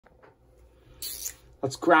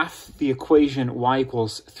Let's graph the equation y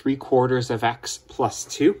equals 3/4 of x plus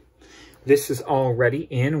 2. This is already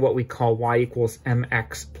in what we call y equals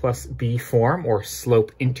mx plus b form, or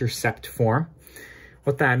slope-intercept form.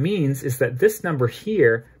 What that means is that this number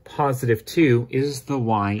here, positive 2, is the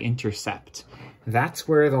y-intercept. That's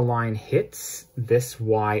where the line hits this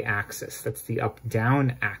y-axis. That's the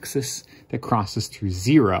up-down axis that crosses through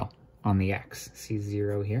 0 on the x. See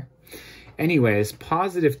 0 here? Anyways,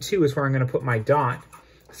 positive 2 is where I'm going to put my dot,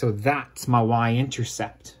 so that's my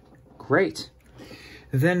y-intercept. Great.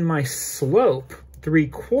 Then my slope,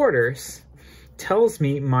 3/4, tells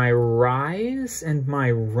me my rise and my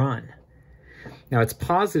run. Now it's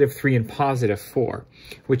positive 3 and positive 4,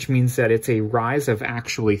 which means that it's a rise of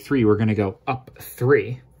actually 3. We're going to go up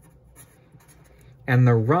 3. And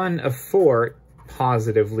the run of 4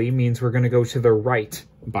 positively means we're going to go to the right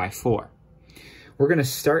by 4. We're going to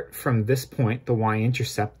start from this point, the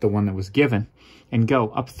y-intercept, the one that was given, and go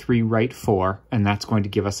up 3, right 4, and that's going to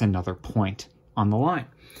give us another point on the line.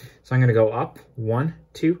 So I'm going to go up 1,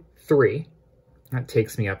 2, 3. That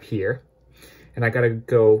takes me up here. And I got to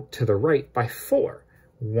go to the right by 4.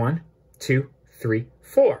 1, 2, 3,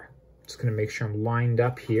 4. Just going to make sure I'm lined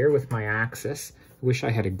up here with my axis. I wish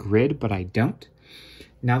I had a grid, but I don't.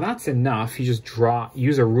 Now that's enough. You just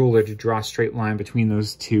use a ruler to draw a straight line between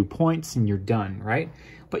those 2 points and you're done, right?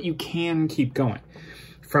 But you can keep going.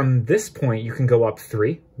 From this point, you can go up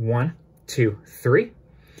 3. 1, 2, 3.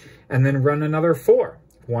 And then run another 4.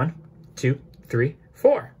 1, 2, 3,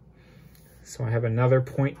 4. So I have another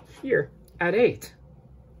point here at 8,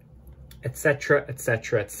 etc.,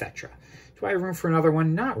 etc., etc. Do I have room for another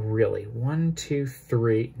one? Not really. 1, 2,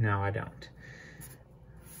 3. No, I don't.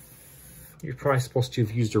 You're probably supposed to have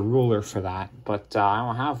used a ruler for that, but I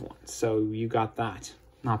don't have one, so you got that.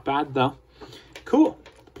 Not bad, though. Cool.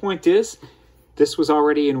 The point is, this was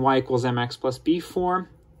already in y equals mx plus b form.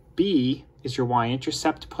 B is your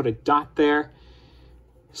y-intercept. Put a dot there.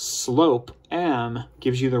 Slope, m,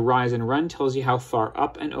 gives you the rise and run, tells you how far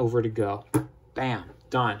up and over to go. Bam,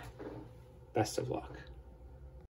 done. Best of luck.